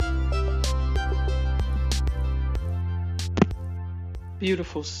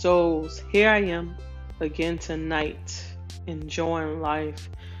Beautiful souls. Here I am again tonight, enjoying life.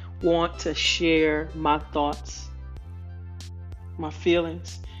 Want to share my thoughts, my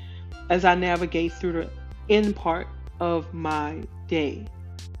feelings as I navigate through the end part of my day.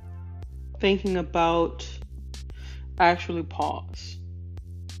 Thinking about actually pause.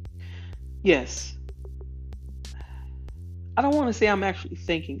 Yes, I don't want to say I'm actually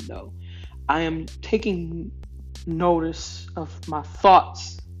thinking though. I am taking notice of my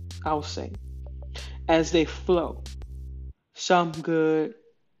thoughts, I'll say, as they flow. Some good,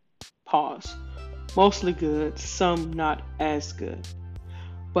 pause. Mostly good, some not as good.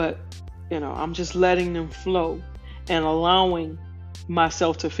 But, I'm just letting them flow and allowing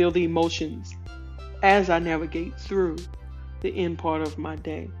myself to feel the emotions as I navigate through the end part of my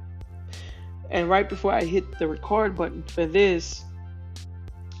day. And right before I hit the record button for this,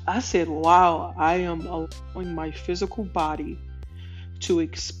 I said, wow, I am allowing my physical body to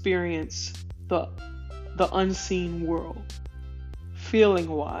experience the unseen world. Feeling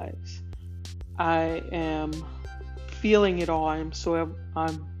wise, I am feeling it all. I'm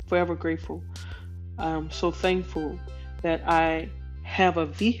forever grateful. I'm so thankful that I have a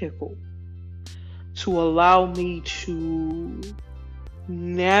vehicle to allow me to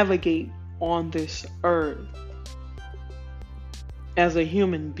navigate on this earth as a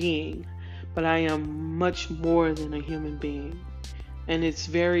human being, but I am much more than a human being. And it's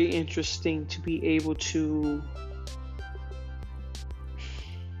very interesting to be able to.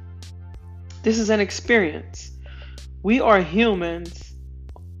 This is an experience. We are humans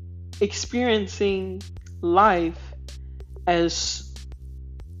experiencing life as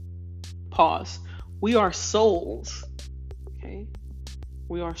pause. We are souls. Okay?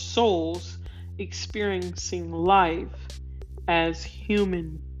 We are souls experiencing life as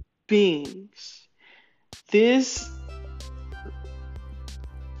human beings.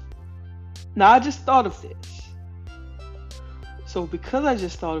 Now I just thought of this. So because I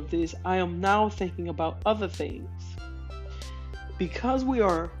just thought of this, I am now thinking about other things. Because we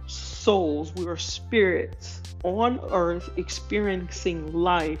are souls, we are spirits on earth experiencing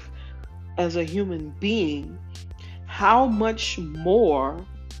life as a human being, how much more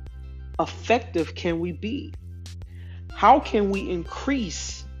effective can we be? How can we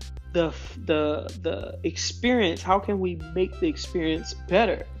increase the experience? How can we make the experience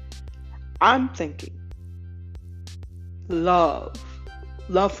better? I'm thinking love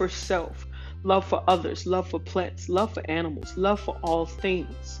for self, love for others, love for plants, love for animals, love for all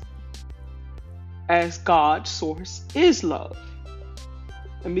things. As God's source is love.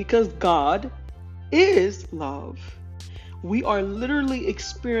 And because God is love, we are literally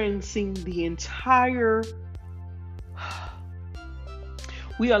experiencing the entire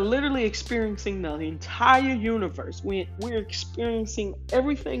universe. We're experiencing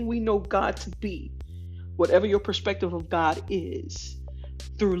everything we know God to be, whatever your perspective of God is,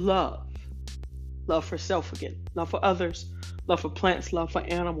 through love. Love for self again, love for others, love for plants, love for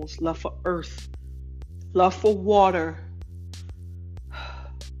animals, love for earth, love for water,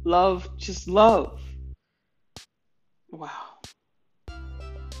 just love. Wow.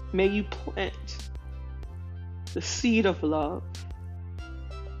 May you plant the seed of love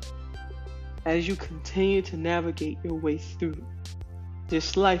as you continue to navigate your way through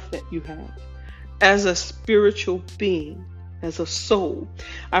this life that you have as a spiritual being, as a soul.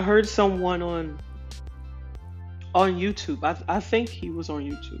 I heard someone on YouTube. I think he was on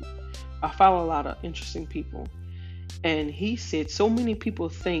YouTube. I follow a lot of interesting people, and he said so many people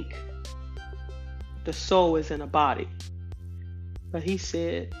think the soul is in a body, but he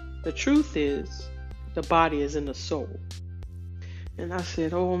said the truth is the body is in the soul. And I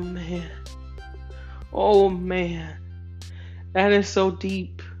said, oh man, that is so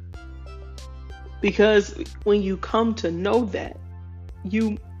deep. Because when you come to know that,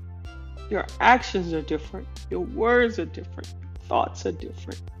 your actions are different, your words are different, your thoughts are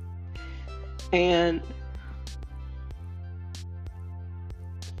different. And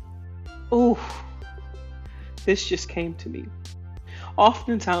this just came to me.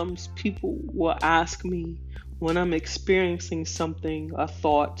 Oftentimes people will ask me when I'm experiencing something, a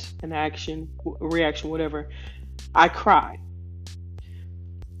thought, an action, a reaction, whatever, I cry.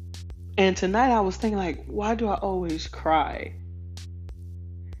 And tonight I was thinking, like, why do I always cry?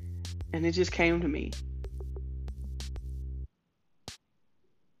 And it just came to me.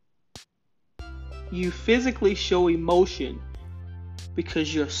 You physically show emotion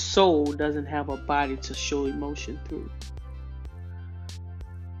because your soul doesn't have a body to show emotion through.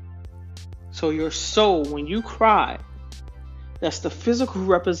 So your soul, when you cry, that's the physical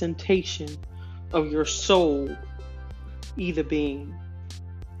representation of your soul either being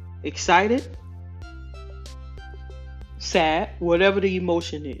excited, sad, whatever the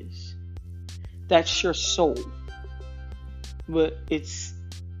emotion is. That's your soul. But it's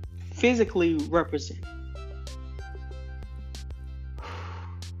physically represented.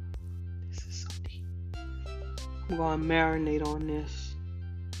 This is so deep. I'm going to marinate on this.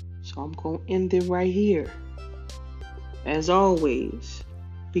 So I'm going to end it right here. As always,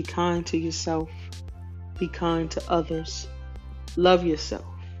 be kind to yourself. Be kind to others. Love yourself.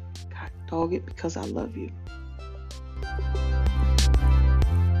 God dog it because I love you.